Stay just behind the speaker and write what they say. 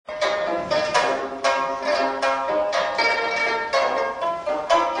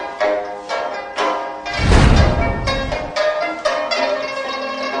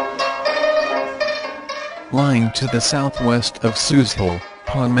lying to the southwest of Suzhou,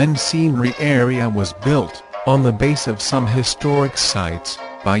 Panmen Scenery Area was built, on the base of some historic sites,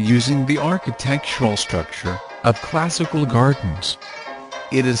 by using the architectural structure of classical gardens.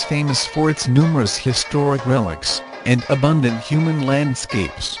 It is famous for its numerous historic relics and abundant human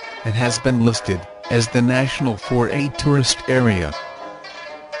landscapes, and has been listed as the National 4A tourist area.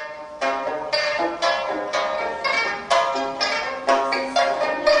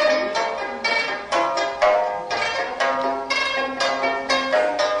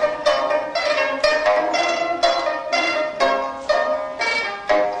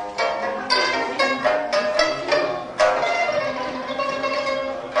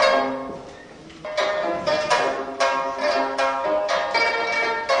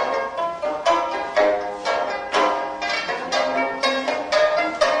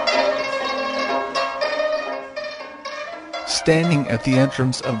 Standing at the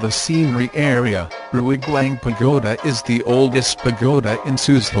entrance of the scenery area, Ruiguang Pagoda is the oldest pagoda in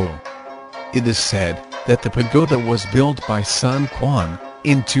Suzhou. It is said that the pagoda was built by Sun Quan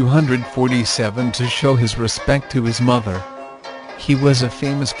in 247 to show his respect to his mother. He was a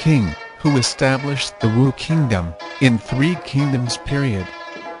famous king who established the Wu Kingdom in Three Kingdoms period.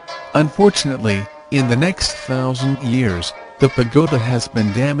 Unfortunately, in the next 1,000 years, the pagoda has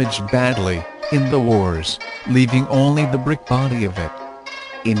been damaged badly in the wars, leaving only the brick body of it.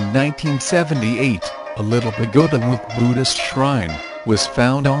 In 1978, a little pagoda with Buddhist shrine was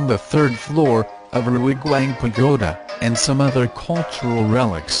found on the third floor of Ruiguang Pagoda, and some other cultural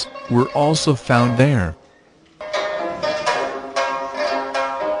relics were also found there.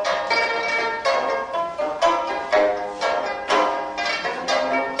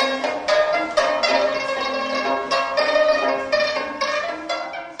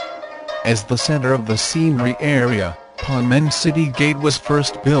 As the center of the scenery area, Panmen City Gate was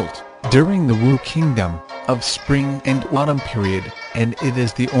first built during the Wu Kingdom of Spring and Autumn period, and it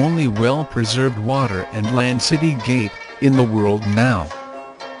is the only well-preserved water and land city gate in the world now.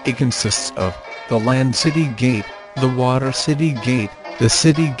 It consists of the land city gate, the water city gate, the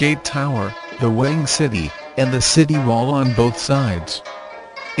city gate tower, the Wang City, and the city wall on both sides.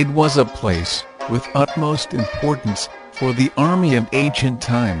 It was a place with utmost importance for the army of ancient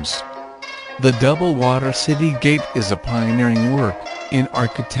times. The double water city gate is a pioneering work in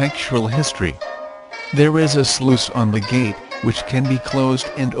architectural history. There is a sluice on the gate, which can be closed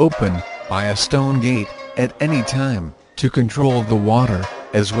and opened by a stone gate at any time to control the water,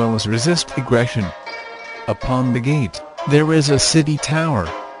 as well as resist aggression. Upon the gate, there is a city tower.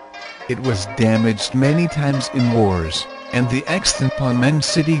 It was damaged many times in wars, and the extant Panmen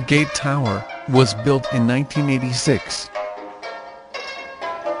City Gate Tower was built in 1986.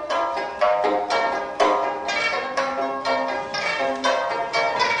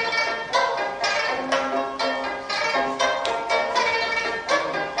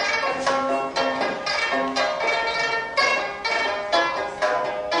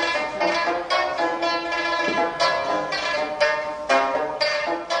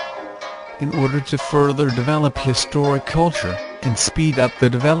 In order to further develop historic culture and speed up the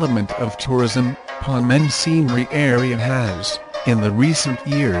development of tourism, Panmen Scenery Area has, in the recent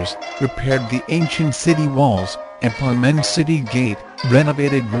years, repaired the ancient city walls, and Panmen City Gate,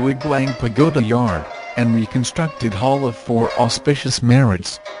 renovated Ruiguang Pagoda Yard, and reconstructed Hall of Four Auspicious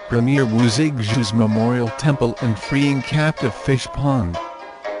Merits, Premier Wu Zixu's Memorial Temple and Freeing Captive Fish Pond.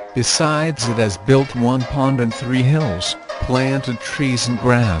 Besides, it has built one pond and 3 hills, planted trees and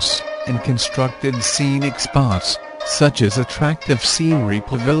grass, and constructed scenic spots, such as attractive scenery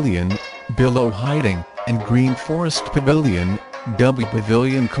pavilion, billow hiding, and green forest pavilion, double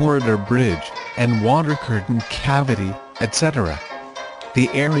pavilion corridor bridge, and water curtain cavity, etc. The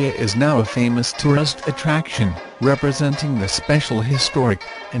area is now a famous tourist attraction, representing the special historic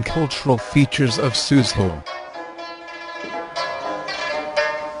and cultural features of Suzhou.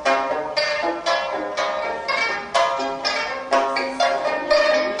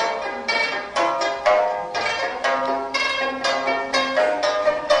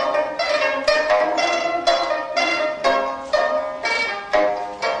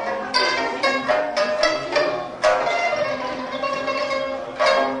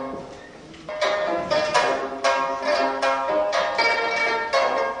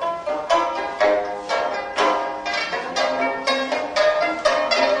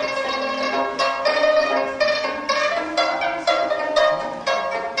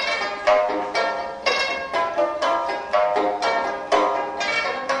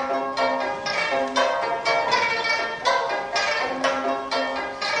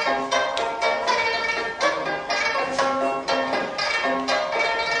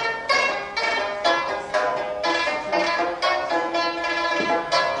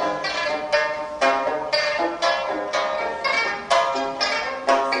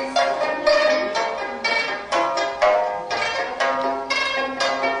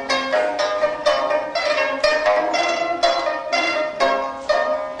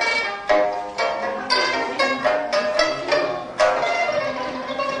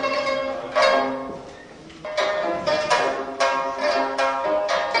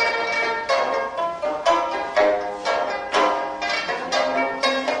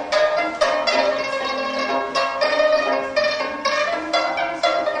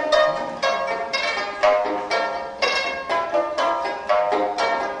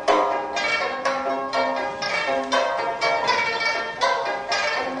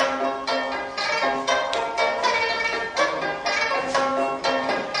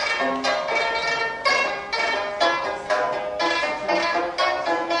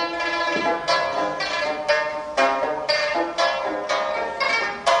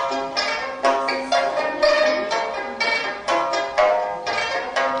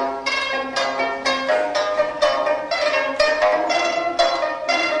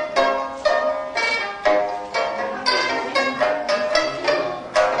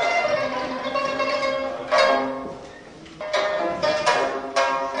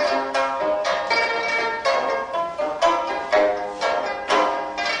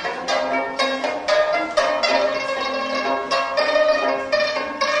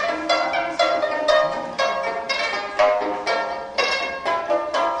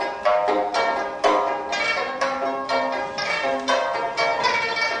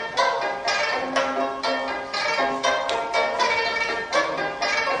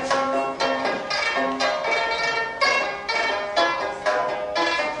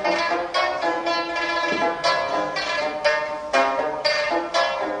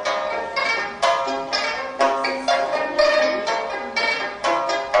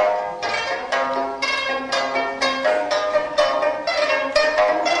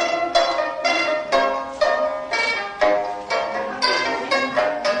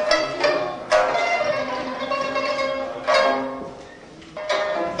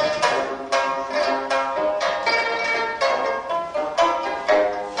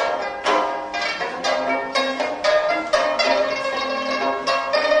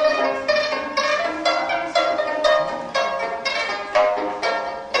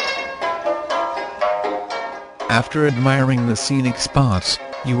 After admiring the scenic spots,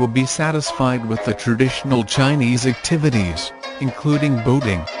 you will be satisfied with the traditional Chinese activities, including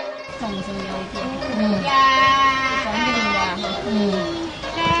boating.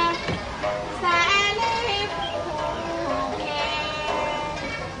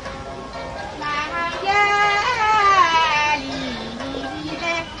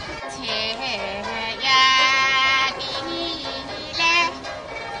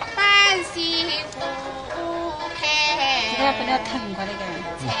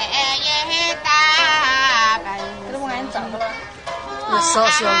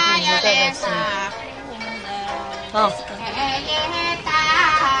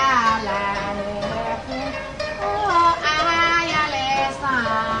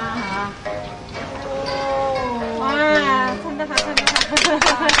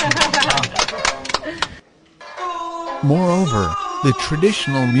 Moreover, the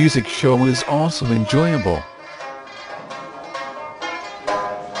traditional music show is also enjoyable.